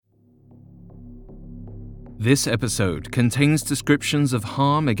This episode contains descriptions of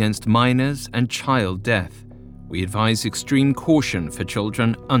harm against minors and child death. We advise extreme caution for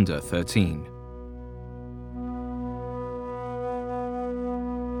children under 13.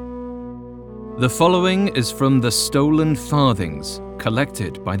 The following is from the Stolen Farthings,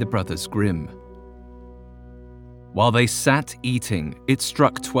 collected by the Brothers Grimm. While they sat eating, it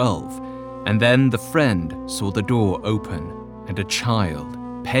struck 12, and then the friend saw the door open, and a child,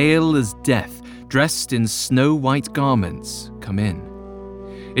 pale as death, dressed in snow-white garments, come in.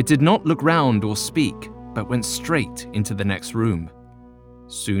 It did not look round or speak, but went straight into the next room.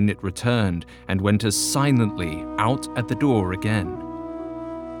 Soon it returned and went as silently out at the door again.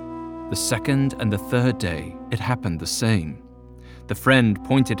 The second and the third day, it happened the same. The friend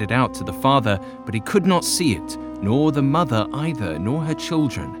pointed it out to the father, but he could not see it, nor the mother either, nor her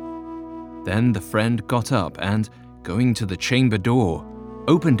children. Then the friend got up and, going to the chamber door,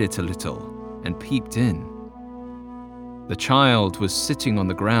 opened it a little and peeped in. The child was sitting on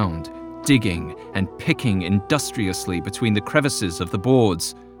the ground, digging and picking industriously between the crevices of the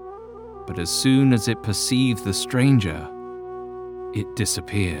boards. But as soon as it perceived the stranger, it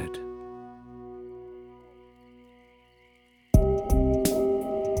disappeared.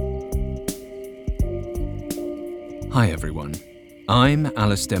 Hi everyone, I'm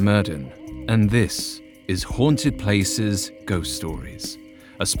Alistair Murden, and this is Haunted Places Ghost Stories,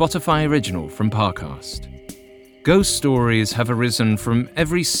 a Spotify original from Parcast. Ghost stories have arisen from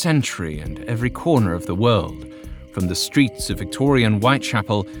every century and every corner of the world, from the streets of Victorian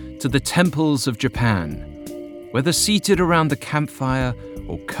Whitechapel to the temples of Japan. Whether seated around the campfire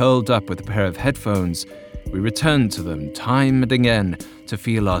or curled up with a pair of headphones, we return to them time and again to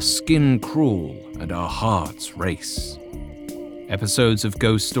feel our skin crawl and our hearts race. Episodes of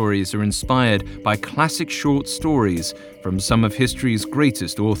Ghost Stories are inspired by classic short stories from some of history's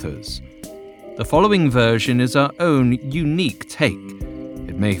greatest authors. The following version is our own unique take.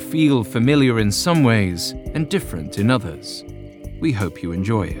 It may feel familiar in some ways and different in others. We hope you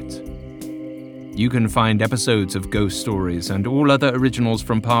enjoy it. You can find episodes of Ghost Stories and all other originals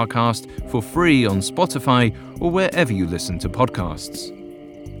from Parcast for free on Spotify or wherever you listen to podcasts.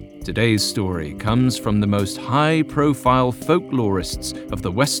 Today's story comes from the most high-profile folklorists of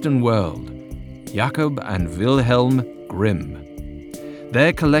the Western world, Jakob and Wilhelm Grimm.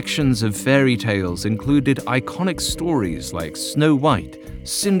 Their collections of fairy tales included iconic stories like Snow White,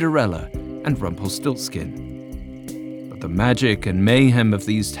 Cinderella, and Rumpelstiltskin. But the magic and mayhem of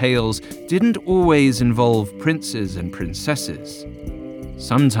these tales didn't always involve princes and princesses.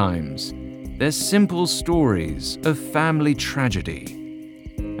 Sometimes, they're simple stories of family tragedy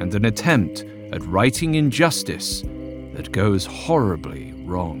and an attempt at righting injustice that goes horribly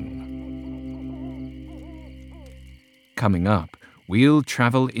wrong. Coming up, we'll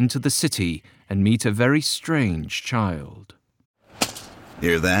travel into the city and meet a very strange child.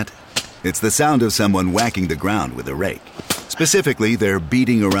 Hear that? It's the sound of someone whacking the ground with a rake. Specifically, they're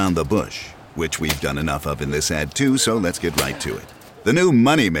beating around the bush, which we've done enough of in this ad too, so let's get right to it. The new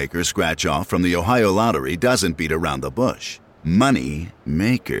Moneymaker scratch-off from the Ohio Lottery doesn't beat around the bush. Money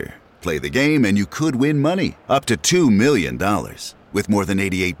Maker. Play the game and you could win money, up to $2 million. With more than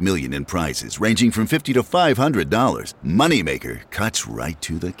 $88 million in prizes, ranging from $50 to $500. Moneymaker cuts right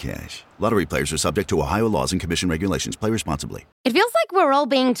to the cash. Lottery players are subject to Ohio laws and commission regulations. Play responsibly. It feels like we're all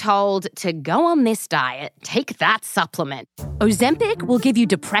being told to go on this diet, take that supplement. Ozempic will give you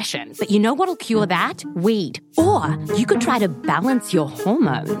depression, but you know what'll cure that? Weed. Or you could try to balance your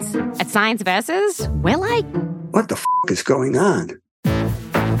hormones. At Science Versus, we're like, what the is going on?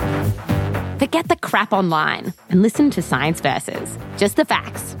 Forget the crap online and listen to Science Versus. Just the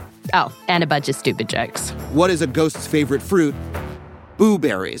facts. Oh, and a bunch of stupid jokes. What is a ghost's favorite fruit?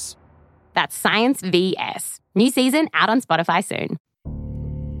 Blueberries. That's Science VS. New season out on Spotify soon.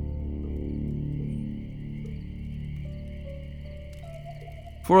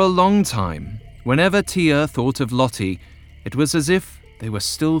 For a long time, whenever Tia thought of Lottie, it was as if they were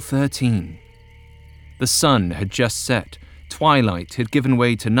still 13. The sun had just set, twilight had given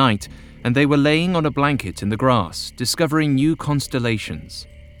way to night, and they were laying on a blanket in the grass, discovering new constellations.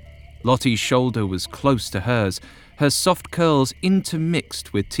 Lottie's shoulder was close to hers, her soft curls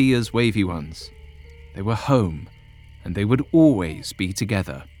intermixed with Tia's wavy ones. They were home, and they would always be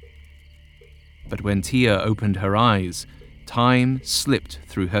together. But when Tia opened her eyes, time slipped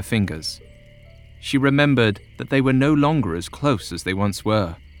through her fingers. She remembered that they were no longer as close as they once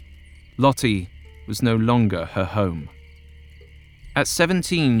were. Lottie was no longer her home. At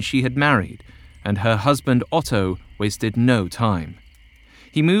 17, she had married, and her husband Otto wasted no time.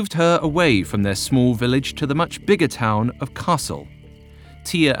 He moved her away from their small village to the much bigger town of Kassel.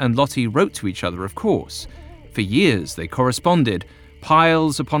 Tia and Lottie wrote to each other, of course, For years they corresponded,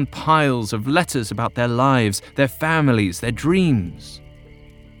 piles upon piles of letters about their lives, their families, their dreams.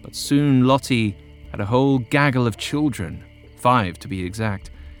 But soon Lottie had a whole gaggle of children, 5 to be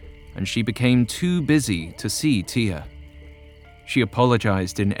exact, and she became too busy to see Tia. She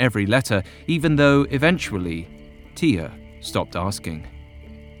apologized in every letter, even though eventually Tia stopped asking.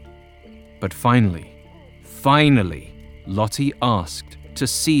 But finally, Lottie asked to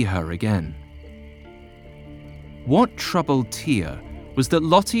see her again. What troubled Tia was that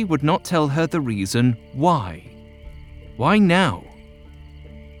Lottie would not tell her the reason why. Why now?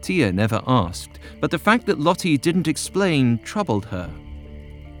 Tia never asked, but the fact that Lottie didn't explain troubled her.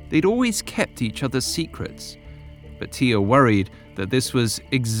 They'd always kept each other's secrets, but Tia worried that this was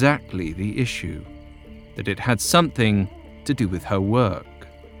exactly the issue, that it had something to do with her work.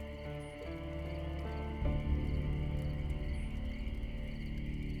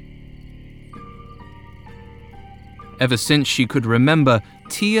 Ever since she could remember,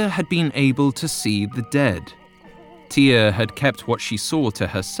 Tia had been able to see the dead. Tia had kept what she saw to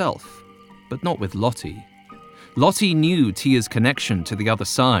herself, but not with Lottie. Lottie knew Tia's connection to the other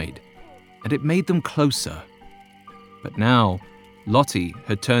side, and it made them closer. But now, Lottie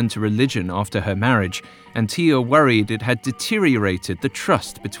had turned to religion after her marriage, and Tia worried it had deteriorated the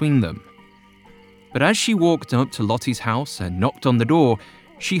trust between them. But as she walked up to Lottie's house and knocked on the door,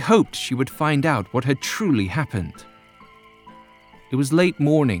 she hoped she would find out what had truly happened. It was late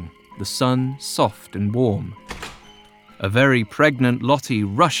morning, the sun soft and warm. A very pregnant Lottie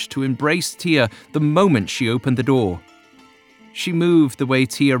rushed to embrace Tia the moment she opened the door. She moved the way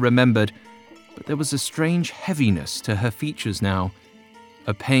Tia remembered, but there was a strange heaviness to her features now,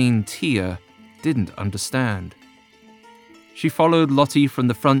 a pain Tia didn't understand. She followed Lottie from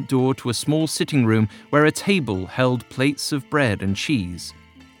the front door to a small sitting room where a table held plates of bread and cheese.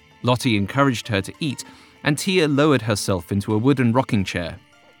 Lottie encouraged her to eat, and Tia lowered herself into a wooden rocking chair.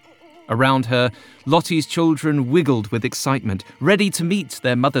 Around her, Lottie's children wiggled with excitement, ready to meet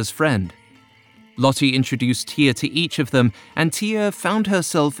their mother's friend. Lottie introduced Tia to each of them, and Tia found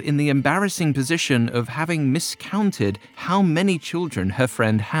herself in the embarrassing position of having miscounted how many children her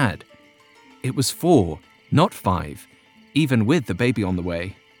friend had. It was 4, not 5, even with the baby on the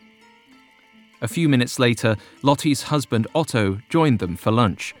way. A few minutes later, Lottie's husband Otto joined them for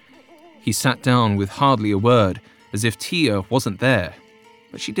lunch. He sat down with hardly a word, as if Tia wasn't there,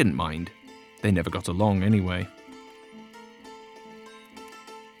 but she didn't mind. They never got along anyway.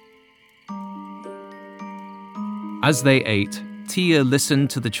 As they ate, Tia listened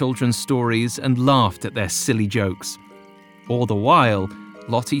to the children's stories and laughed at their silly jokes. All the while,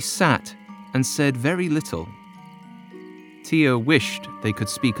 Lottie sat and said very little. Tia wished they could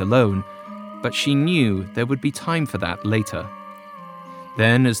speak alone, but she knew there would be time for that later.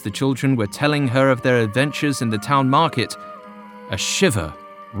 Then, as the children were telling her of their adventures in the town market, a shiver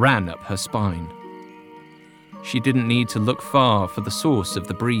ran up her spine. She didn't need to look far for the source of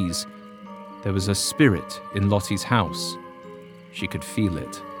the breeze. There was a spirit in Lottie's house. She could feel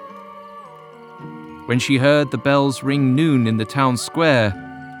it. When she heard the bells ring noon in the town square,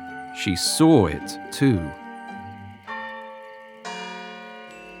 she saw it too.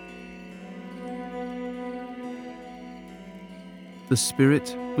 The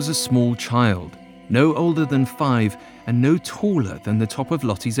spirit was a small child, no older than 5 and no taller than the top of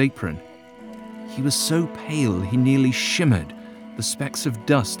Lottie's apron. He was so pale he nearly shimmered, the specks of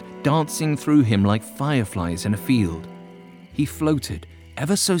dust dancing through him like fireflies in a field. He floated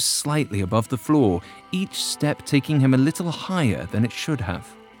ever so slightly above the floor, each step taking him a little higher than it should have.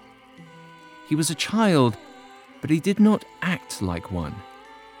 He was a child, but he did not act like one.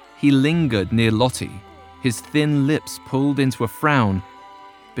 He lingered near Lottie, his thin lips pulled into a frown,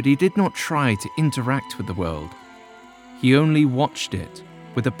 but he did not try to interact with the world. He only watched it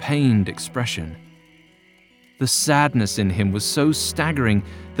with a pained expression. The sadness in him was so staggering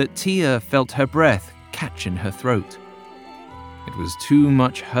that Tia felt her breath catch in her throat. It was too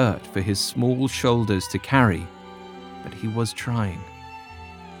much hurt for his small shoulders to carry, but he was trying.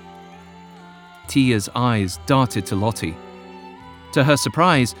 Tia's eyes darted to Lottie. To her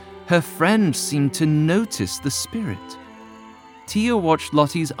surprise, her friend seemed to notice the spirit. Tia watched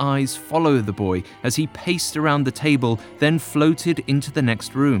Lottie's eyes follow the boy as he paced around the table, then floated into the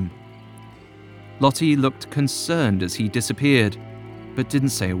next room. Lottie looked concerned as he disappeared, but didn't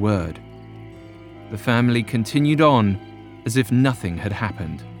say a word. The family continued on as if nothing had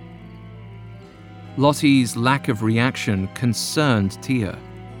happened. Lottie's lack of reaction concerned Tia,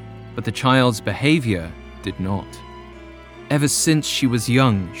 but the child's behavior did not. Ever since she was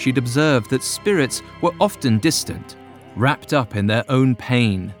young, she'd observed that spirits were often distant, wrapped up in their own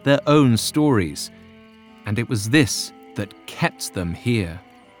pain, their own stories. and it was this that kept them here.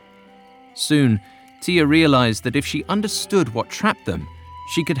 Soon, Tia realized that if she understood what trapped them,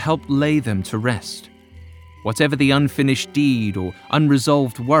 she could help lay them to rest. Whatever the unfinished deed or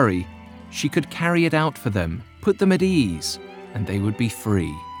unresolved worry, she could carry it out for them, put them at ease, and they would be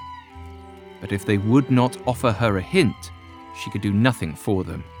free. But if they would not offer her a hint, she could do nothing for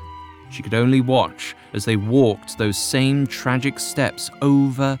them. She could only watch as they walked those same tragic steps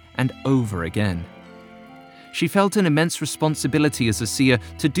over and over again. She felt an immense responsibility as a seer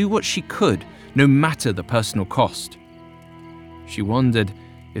to do what she could, no matter the personal cost. She wondered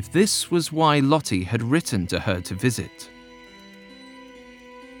if this was why Lottie had written to her to visit.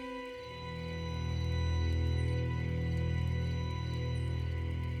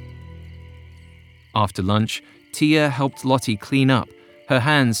 After lunch, Tia helped Lottie clean up, her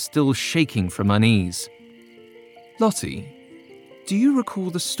hands still shaking from unease. "Lottie, do you recall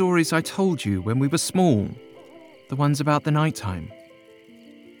the stories I told you when we were small? The ones about the nighttime?"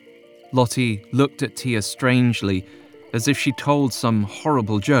 Lottie looked at Tia strangely, as if she told some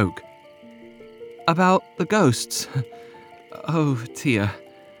horrible joke. "About the ghosts? Oh, Tia,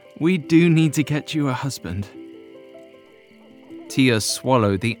 we do need to get you a husband." Tia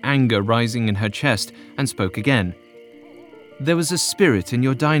swallowed the anger rising in her chest and spoke again. "There was a spirit in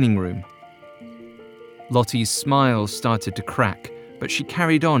your dining room." Lottie's smile started to crack, but she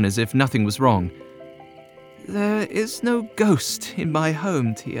carried on as if nothing was wrong. "There is no ghost in my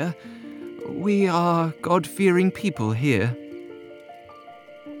home, Tia. We are God-fearing people here."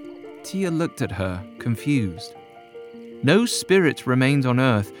 Tia looked at her, confused. No spirit remained on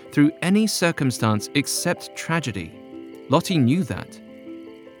Earth through any circumstance except tragedy. Lottie knew that.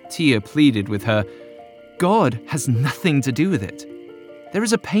 Tia pleaded with her, "God has nothing to do with it. There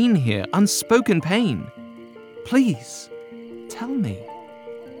is a pain here, unspoken pain. Please, tell me."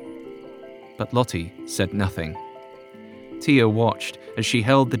 But Lottie said nothing. Tia watched as she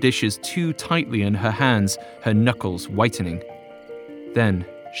held the dishes too tightly in her hands, her knuckles whitening. Then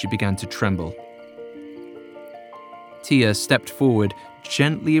she began to tremble. Tia stepped forward,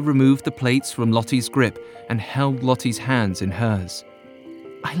 gently removed the plates from Lottie's grip, and held Lottie's hands in hers.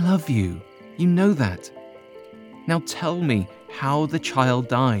 "I love you. You know that. Now tell me how the child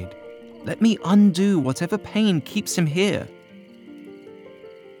died. Let me undo whatever pain keeps him here."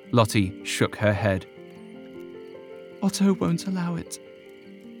 Lottie shook her head. "Otto won't allow it."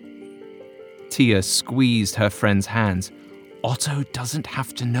 Tia squeezed her friend's hands. "Otto doesn't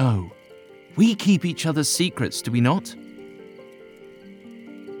have to know. We keep each other's secrets, do we not?"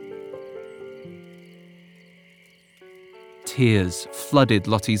 Tears flooded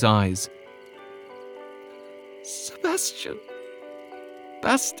Lottie's eyes. "Sebastian.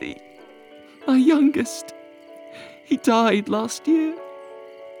 Basti. My youngest. He died last year."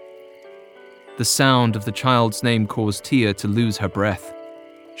 The sound of the child's name caused Tia to lose her breath.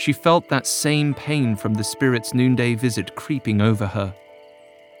 She felt that same pain from the spirit's noonday visit creeping over her.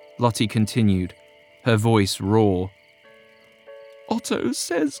 Lottie continued, her voice raw. "Otto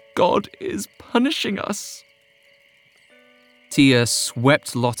says God is punishing us." Tia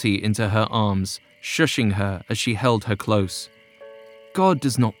swept Lottie into her arms, shushing her as she held her close. "God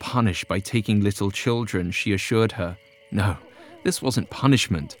does not punish by taking little children," she assured her. No, this wasn't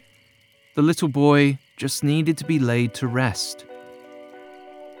punishment. The little boy just needed to be laid to rest.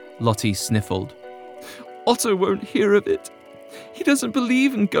 Lottie sniffled. "Otto won't hear of it. He doesn't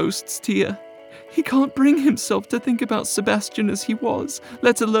believe in ghosts, Tia. He can't bring himself to think about Sebastian as he was,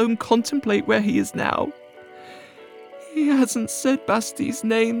 let alone contemplate where he is now. He hasn't said Basti's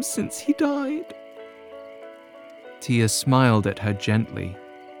name since he died." Tia smiled at her gently.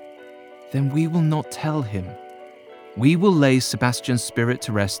 "Then we will not tell him. We will lay Sebastian's spirit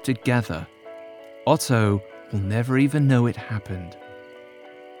to rest together. Otto will never even know it happened."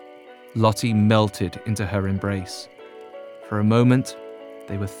 Lottie melted into her embrace. For a moment,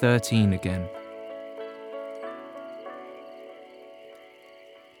 they were 13 again.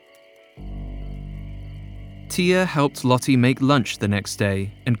 Tia helped Lottie make lunch the next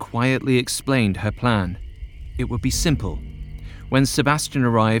day and quietly explained her plan. It would be simple. When Sebastian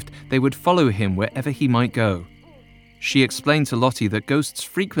arrived, they would follow him wherever he might go. She explained to Lottie that ghosts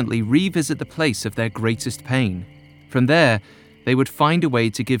frequently revisit the place of their greatest pain. From there, they would find a way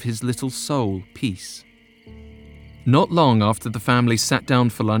to give his little soul peace. Not long after the family sat down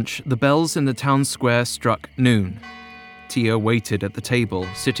for lunch, the bells in the town square struck noon. Tia waited at the table,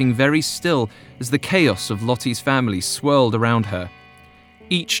 sitting very still as the chaos of Lottie's family swirled around her.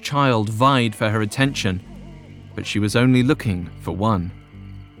 Each child vied for her attention, but she was only looking for one.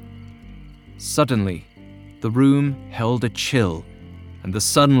 Suddenly, the room held a chill, and the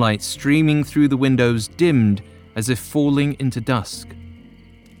sunlight streaming through the windows dimmed as if falling into dusk.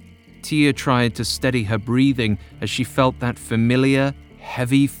 Tia tried to steady her breathing as she felt that familiar,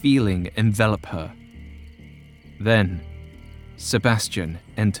 heavy feeling envelop her. Then, Sebastian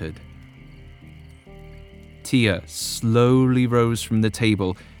entered. Tia slowly rose from the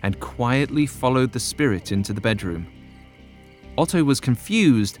table and quietly followed the spirit into the bedroom. Otto was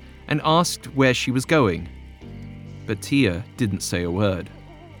confused and asked where she was going, but Tia didn't say a word.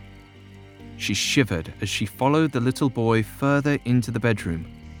 She shivered as she followed the little boy further into the bedroom.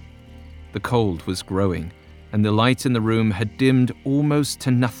 The cold was growing, and the light in the room had dimmed almost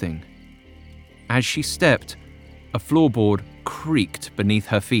to nothing. As she stepped, a floorboard creaked beneath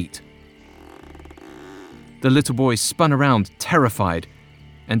her feet. The little boy spun around, terrified,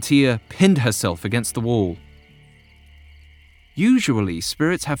 and Tia pinned herself against the wall. Usually,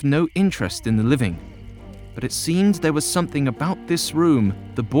 spirits have no interest in the living, but it seemed there was something about this room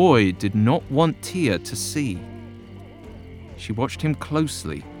the boy did not want Tia to see. She watched him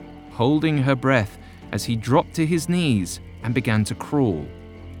closely, holding her breath as he dropped to his knees and began to crawl,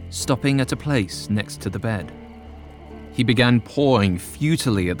 stopping at a place next to the bed. He began pawing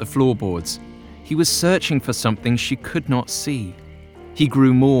futilely at the floorboards. He was searching for something she could not see. He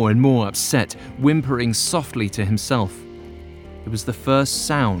grew more and more upset, whimpering softly to himself. It was the first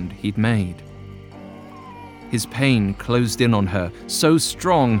sound he'd made. His pain closed in on her, so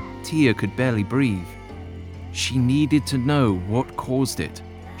strong Tia could barely breathe. She needed to know what caused it.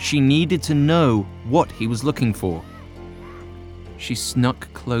 She needed to know what he was looking for. She snuck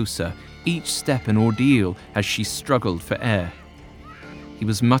closer, each step an ordeal as she struggled for air. He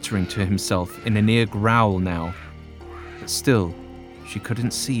was muttering to himself in a near growl now, but still, she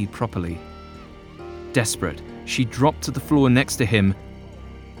couldn't see properly. Desperate, she dropped to the floor next to him,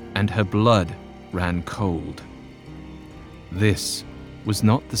 and her blood ran cold. This was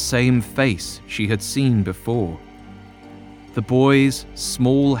not the same face she had seen before. The boy's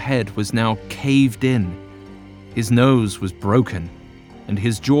small head was now caved in. His nose was broken, and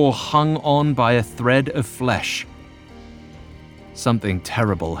his jaw hung on by a thread of flesh. Something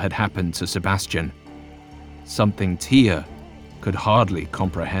terrible had happened to Sebastian. Something Tia could hardly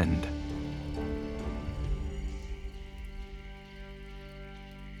comprehend.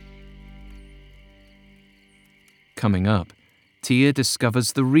 Coming up, Tia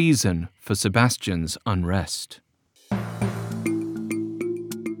discovers the reason for Sebastian's unrest.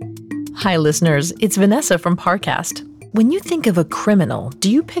 Hi listeners, it's Vanessa from Parcast. When you think of a criminal, do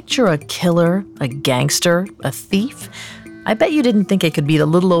you picture a killer, a gangster, a thief? I bet you didn't think it could be the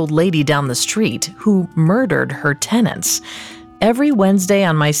little old lady down the street who murdered her tenants. Every Wednesday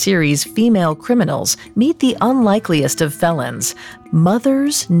on my series, Female Criminals, meet the unlikeliest of felons,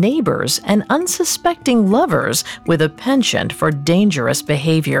 mothers, neighbors, and unsuspecting lovers with a penchant for dangerous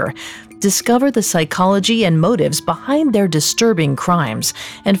behavior. Discover the psychology and motives behind their disturbing crimes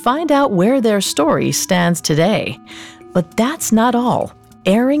and find out where their story stands today. But that's not all.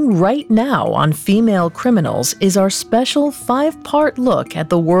 Airing right now on Female Criminals is our special 5-part look at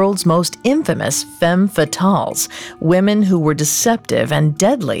the world's most infamous femme fatales, women who were deceptive and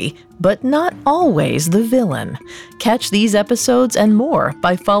deadly, but not always the villain. Catch these episodes and more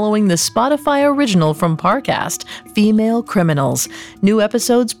by following the Spotify original from Parcast, Female Criminals. New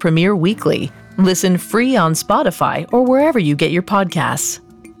episodes premiere weekly. Listen free on Spotify or wherever you get your podcasts.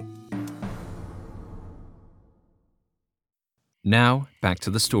 Now, back to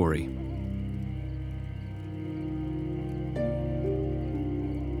the story.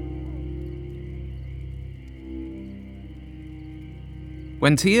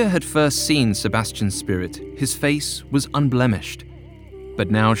 When Tia had first seen Sebastian's spirit, his face was unblemished.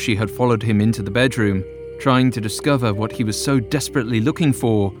 But now she had followed him into the bedroom, trying to discover what he was so desperately looking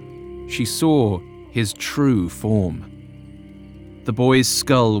for. She saw his true form. The boy's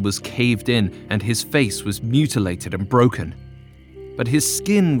skull was caved in and his face was mutilated and broken. But his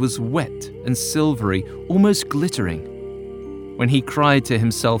skin was wet and silvery, almost glittering. When he cried to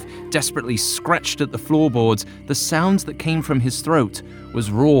himself, desperately scratched at the floorboards, the sounds that came from his throat was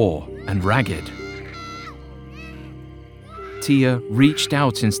raw and ragged. Tia reached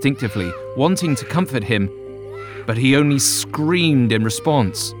out instinctively, wanting to comfort him, but he only screamed in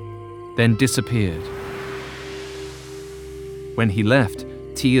response, then disappeared. When he left,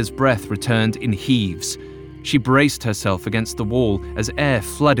 Tia's breath returned in heaves. She braced herself against the wall as air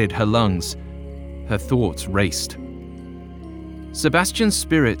flooded her lungs. Her thoughts raced. Sebastian's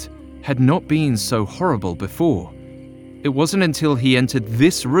spirit had not been so horrible before. It wasn't until he entered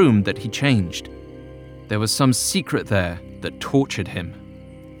this room that he changed. There was some secret there that tortured him.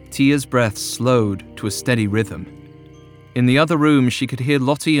 Tia's breath slowed to a steady rhythm. In the other room, she could hear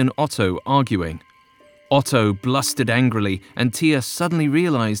Lottie and Otto arguing. Otto blustered angrily, and Tia suddenly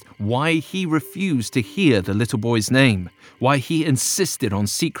realized why he refused to hear the little boy's name, why he insisted on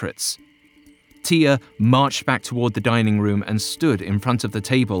secrets. Tia marched back toward the dining room and stood in front of the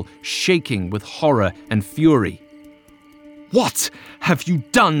table, shaking with horror and fury. "What have you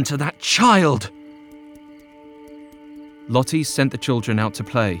done to that child?" Lottie sent the children out to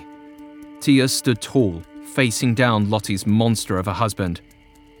play. Tia stood tall, facing down Lottie's monster of a husband.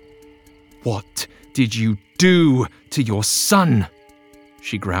 "What did you do to your son?"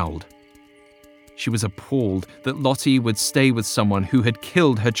 she growled. She was appalled that Lottie would stay with someone who had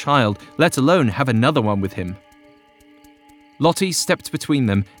killed her child, let alone have another one with him. Lottie stepped between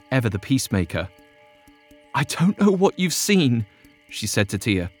them, ever the peacemaker. "I don't know what you've seen," she said to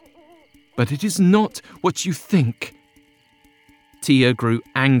Tia, "but it is not what you think." Tia grew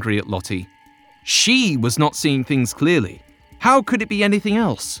angry at Lottie. She was not seeing things clearly. How could it be anything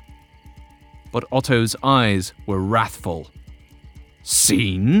else? But Otto's eyes were wrathful.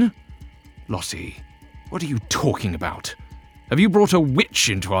 "Seen? Lottie, what are you talking about? Have you brought a witch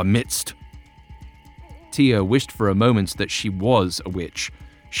into our midst?" Tia wished for a moment that she was a witch.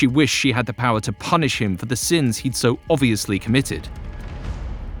 She wished she had the power to punish him for the sins he'd so obviously committed.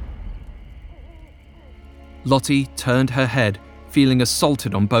 Lottie turned her head, feeling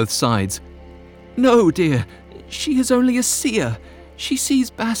assaulted on both sides. "No, dear, she is only a seer. She sees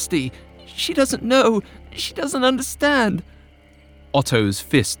Basti. She doesn't know. She doesn't understand." Otto's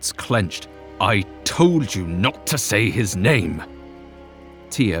fists clenched. "I told you not to say his name."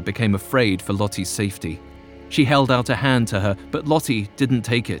 Tia became afraid for Lottie's safety. She held out a hand to her, but Lottie didn't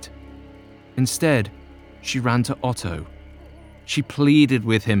take it. Instead, she ran to Otto. She pleaded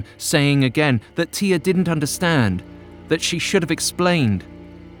with him, saying again that Tia didn't understand, that she should have explained.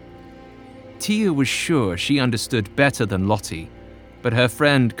 Tia was sure she understood better than Lottie, but her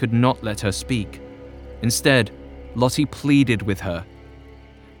friend could not let her speak. Instead, Lottie pleaded with her.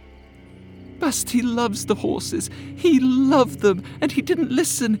 "Basti loves the horses. He loved them, and he didn't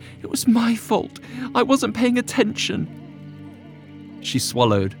listen. It was my fault. I wasn't paying attention." She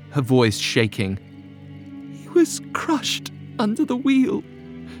swallowed, her voice shaking. "He was crushed under the wheel.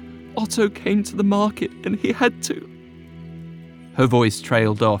 Otto came to the market, and he had to." Her voice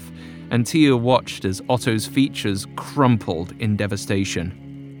trailed off, and Tia watched as Otto's features crumpled in devastation.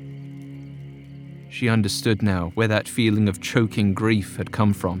 She understood now where that feeling of choking grief had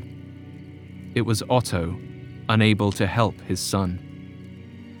come from. It was Otto, unable to help his son.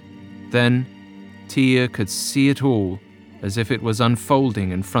 Then, Tia could see it all as if it was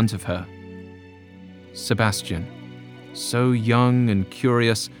unfolding in front of her. Sebastian, so young and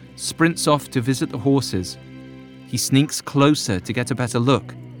curious, sprints off to visit the horses. He sneaks closer to get a better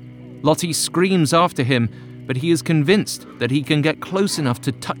look. Lottie screams after him, but he is convinced that he can get close enough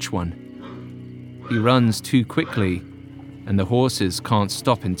to touch one. He runs too quickly, and the horses can't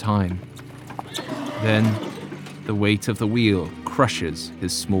stop in time. Then, the weight of the wheel crushes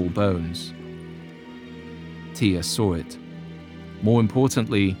his small bones. Tia saw it. More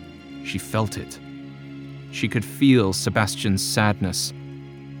importantly, she felt it. She could feel Sebastian's sadness,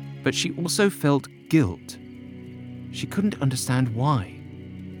 but she also felt guilt. She couldn't understand why.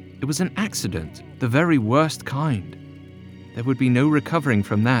 It was an accident, the very worst kind. There would be no recovering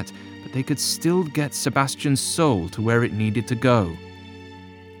from that, but they could still get Sebastian's soul to where it needed to go.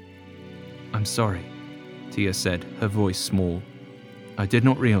 "I'm sorry," Tia said, her voice small. "I did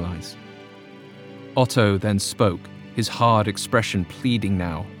not realize." Otto then spoke, his hard expression pleading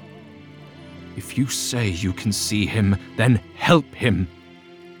now. "If you say you can see him, then help him.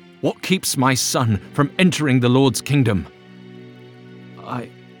 What keeps my son from entering the Lord's kingdom?"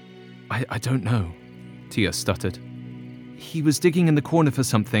 I don't know," Tia stuttered. "He was digging in the corner for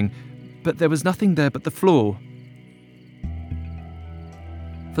something, but there was nothing there but the floor."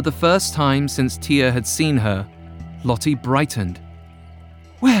 For the first time since Tia had seen her, Lottie brightened.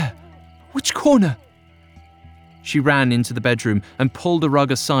 "Where? Which corner?" She ran into the bedroom and pulled the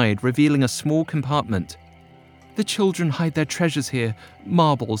rug aside, revealing a small compartment. "The children hide their treasures here,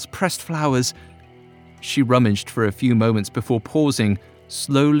 marbles, pressed flowers." She rummaged for a few moments before pausing,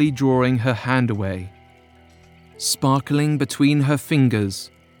 slowly drawing her hand away. Sparkling between her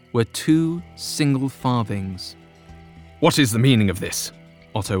fingers were 2 single farthings. "What is the meaning of this?"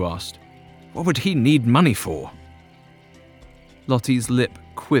 Otto asked. "What would he need money for?" Lottie's lip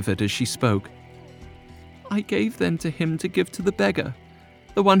quivered as she spoke. "I gave them to him to give to the beggar,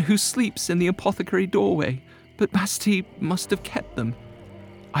 the one who sleeps in the apothecary doorway, but Basti must have kept them.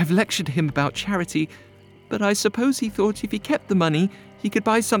 I've lectured him about charity, but I suppose he thought if he kept the money, he could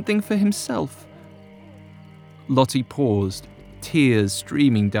buy something for himself." Lottie paused, tears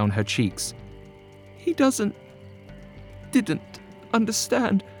streaming down her cheeks. "He didn't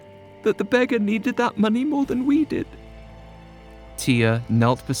understand that the beggar needed that money more than we did." Tia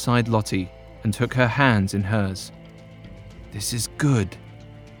knelt beside Lottie and took her hands in hers. "This is good.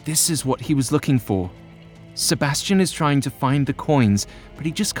 This is what he was looking for. Sebastian is trying to find the coins, but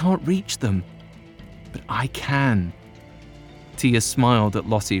he just can't reach them. But I can." Tia smiled at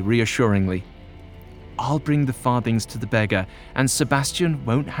Lottie reassuringly. "I'll bring the farthings to the beggar, and Sebastian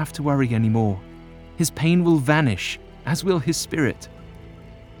won't have to worry anymore. His pain will vanish, as will his spirit.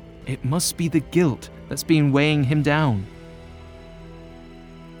 It must be the guilt that's been weighing him down."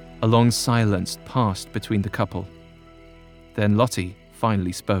 A long silence passed between the couple. Then Lottie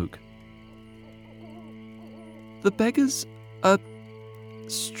finally spoke. "The beggar's a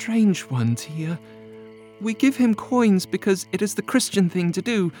strange one, Tia. We give him coins because it is the Christian thing to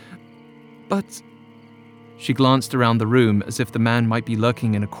do, but..." She glanced around the room as if the man might be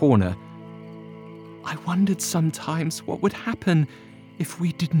lurking in a corner. "I wondered sometimes what would happen if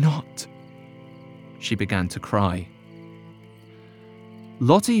we did not." She began to cry.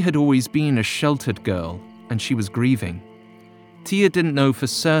 Lottie had always been a sheltered girl, and she was grieving. Tia didn't know for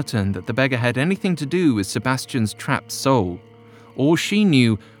certain that the beggar had anything to do with Sebastian's trapped soul. All she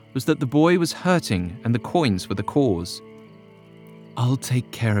knew was that the boy was hurting and the coins were the cause. "I'll take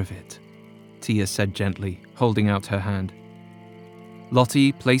care of it," Tia said gently, holding out her hand.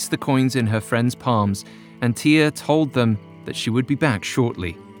 Lottie placed the coins in her friend's palms, and Tia told them that she would be back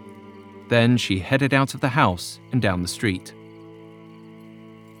shortly. Then she headed out of the house and down the street.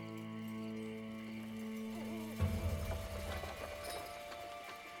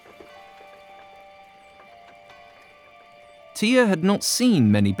 Tia had not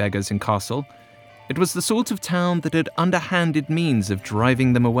seen many beggars in Castle. It was the sort of town that had underhanded means of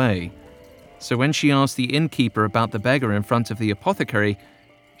driving them away. So when she asked the innkeeper about the beggar in front of the apothecary,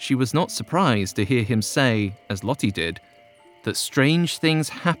 she was not surprised to hear him say, as Lottie did, that strange things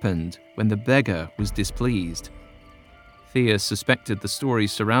happened when the beggar was displeased. Thea suspected the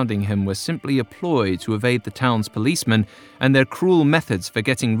stories surrounding him were simply a ploy to evade the town's policemen and their cruel methods for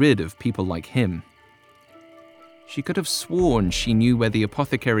getting rid of people like him. She could have sworn she knew where the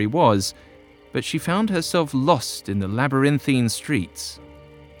apothecary was, but she found herself lost in the labyrinthine streets.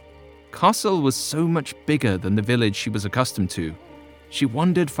 Castle was so much bigger than the village she was accustomed to. She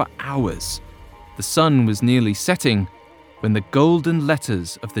wandered for hours. The sun was nearly setting when the golden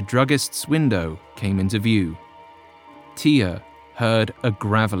letters of the druggist's window came into view. Tia heard a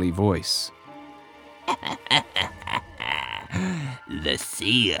gravelly voice. "The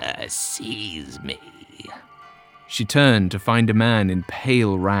seer sees me." She turned to find a man in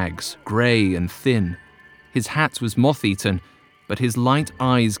pale rags, grey and thin. His hat was moth-eaten, but his light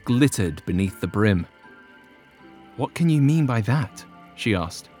eyes glittered beneath the brim. "What can you mean by that?" she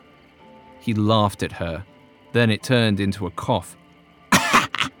asked. He laughed at her. Then it turned into a cough.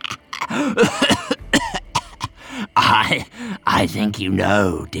 I think you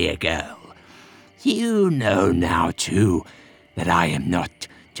know, dear girl. You know now, too, that I am not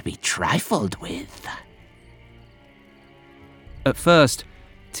to be trifled with. At first,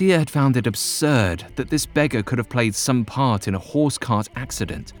 Tia had found it absurd that this beggar could have played some part in a horse cart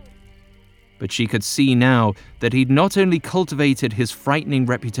accident. But she could see now that he'd not only cultivated his frightening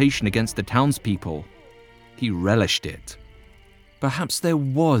reputation against the townspeople, he relished it. Perhaps there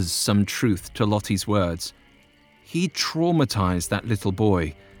was some truth to Lottie's words. He traumatized that little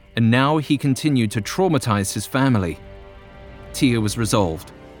boy, and now he continued to traumatize his family. Tia was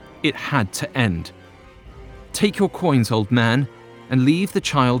resolved. It had to end. "Take your coins, old man, and leave the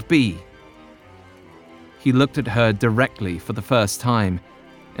child be." He looked at her directly for the first time,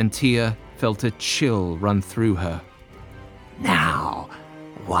 and Tia felt a chill run through her. Now,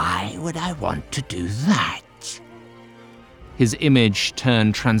 why would I want to do that? His image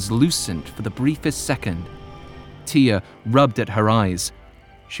turned translucent for the briefest second. Tia rubbed at her eyes.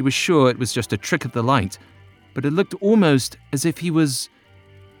 She was sure it was just a trick of the light, but it looked almost as if he was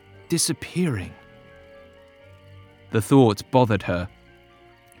disappearing. The thought bothered her.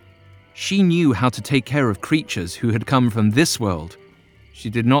 She knew how to take care of creatures who had come from this world. She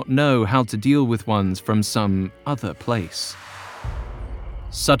did not know how to deal with ones from some other place.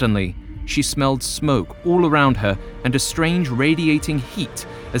 Suddenly, she smelled smoke all around her and a strange radiating heat,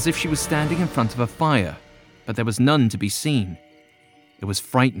 as if she was standing in front of a fire, but there was none to be seen. It was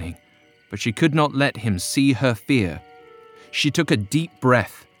frightening, but she could not let him see her fear. She took a deep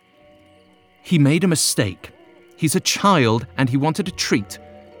breath. He made a mistake. He's a child and he wanted a treat.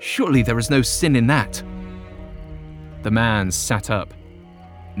 Surely there is no sin in that. The man sat up.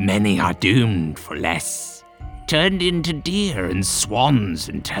 Many are doomed for less. turned into deer and swans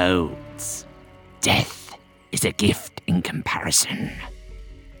and toads. Death is a gift in comparison.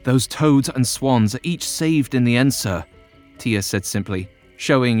 Those toads and swans are each saved in the end, sir, Tia said simply,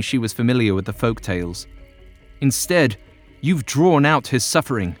 showing she was familiar with the folk tales. Instead, you've drawn out his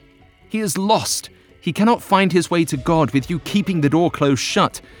suffering. He is lost. He cannot find his way to God with you keeping the door closed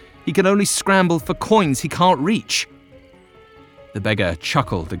shut. He can only scramble for coins he can't reach. The beggar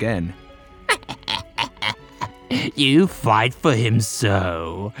chuckled again. You fight for him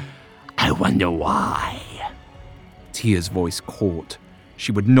so. I wonder why. Tia's voice caught.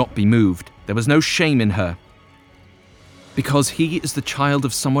 She would not be moved. There was no shame in her. Because he is the child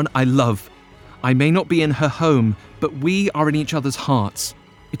of someone I love. I may not be in her home, but we are in each other's hearts.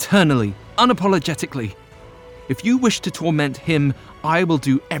 Eternally, unapologetically. If you wish to torment him, I will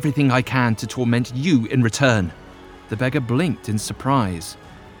do everything I can to torment you in return. The beggar blinked in surprise.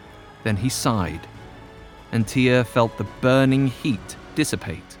 Then he sighed, and Tia felt the burning heat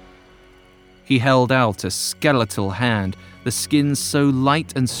dissipate. He held out a skeletal hand, the skin so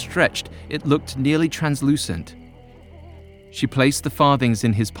light and stretched it looked nearly translucent. She placed the farthings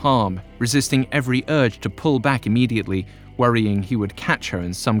in his palm, resisting every urge to pull back immediately, worrying he would catch her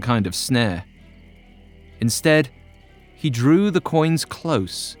in some kind of snare. Instead, he drew the coins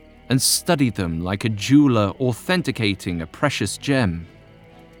close and studied them like a jeweler authenticating a precious gem.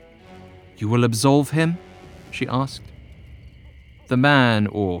 "You will absolve him?" she asked. The man,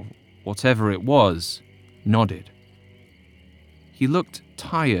 or whatever it was, nodded. He looked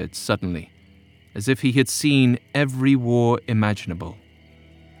tired suddenly, as if he had seen every war imaginable.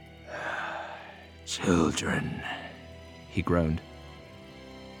 Children, he groaned.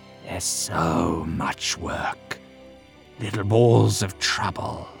 There's so much work. Little balls of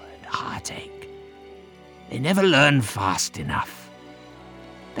trouble and heartache. They never learn fast enough.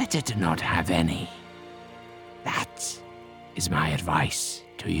 Better to not have any. That is my advice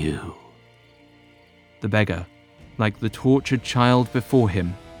to you. The beggar, like the tortured child before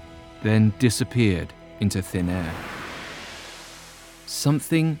him, then disappeared into thin air.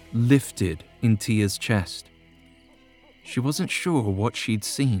 Something lifted in Tia's chest. She wasn't sure what she'd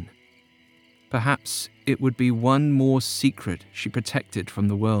seen. Perhaps it would be one more secret she protected from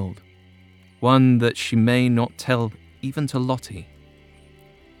the world. One that she may not tell even to Lottie.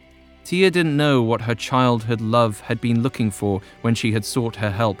 Tia didn't know what her childhood love had been looking for when she had sought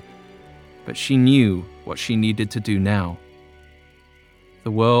her help, but she knew what she needed to do now.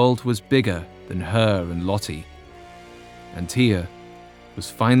 The world was bigger than her and Lottie, and Tia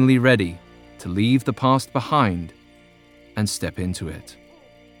was finally ready to leave the past behind and step into it.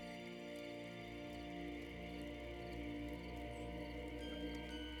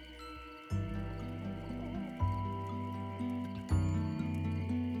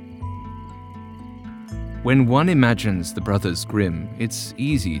 When one imagines the Brothers Grimm, it's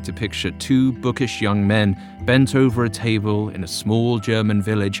easy to picture two bookish young men bent over a table in a small German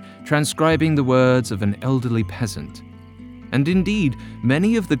village, transcribing the words of an elderly peasant. And indeed,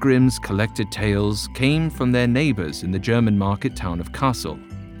 many of the Grimms' collected tales came from their neighbors in the German market town of Kassel.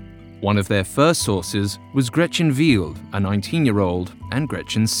 One of their first sources was Gretchen Wield, a 19-year-old, and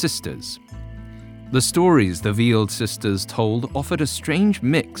Gretchen's sisters. The stories the Wield sisters told offered a strange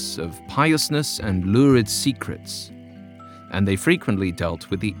mix of piousness and lurid secrets, and they frequently dealt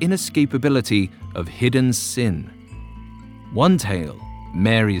with the inescapability of hidden sin. One tale,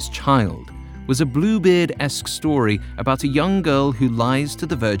 Mary's Child, was a Bluebeard-esque story about a young girl who lies to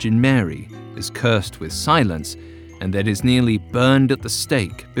the Virgin Mary, is cursed with silence, and then is nearly burned at the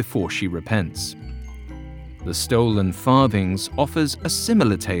stake before she repents. The Stolen Farthings offers a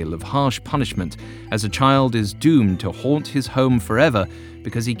similar tale of harsh punishment, as a child is doomed to haunt his home forever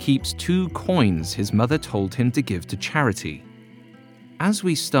because he keeps 2 coins his mother told him to give to charity. As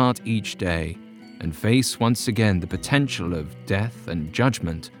we start each day and face once again the potential of death and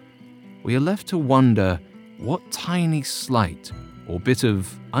judgment, we are left to wonder what tiny slight or bit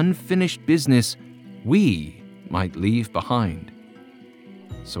of unfinished business we might leave behind.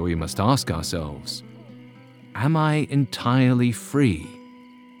 So we must ask ourselves, am I entirely free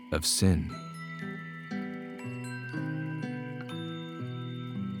of sin?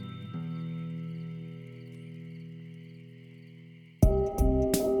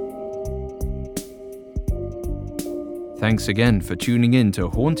 Thanks again for tuning in to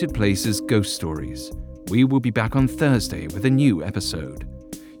Haunted Places Ghost Stories. We will be back on Thursday with a new episode.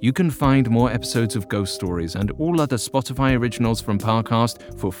 You can find more episodes of Ghost Stories and all other Spotify originals from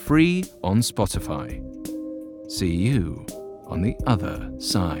Parcast for free on Spotify. See you on the other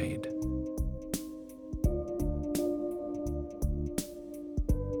side.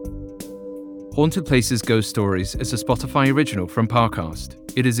 Haunted Places Ghost Stories is a Spotify original from Parcast.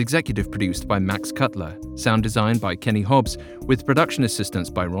 It is executive produced by Max Cutler, sound designed by Kenny Hobbs, with production assistance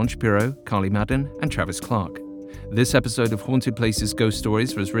by Ron Shapiro, Carly Madden, and Travis Clark. This episode of Haunted Places Ghost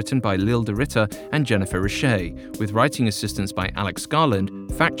Stories was written by Lil DeRitter and Jennifer Richey, with writing assistance by Alex Garland,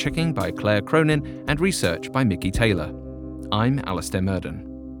 fact-checking by Claire Cronin, and research by Mickey Taylor. I'm Alistair Murden.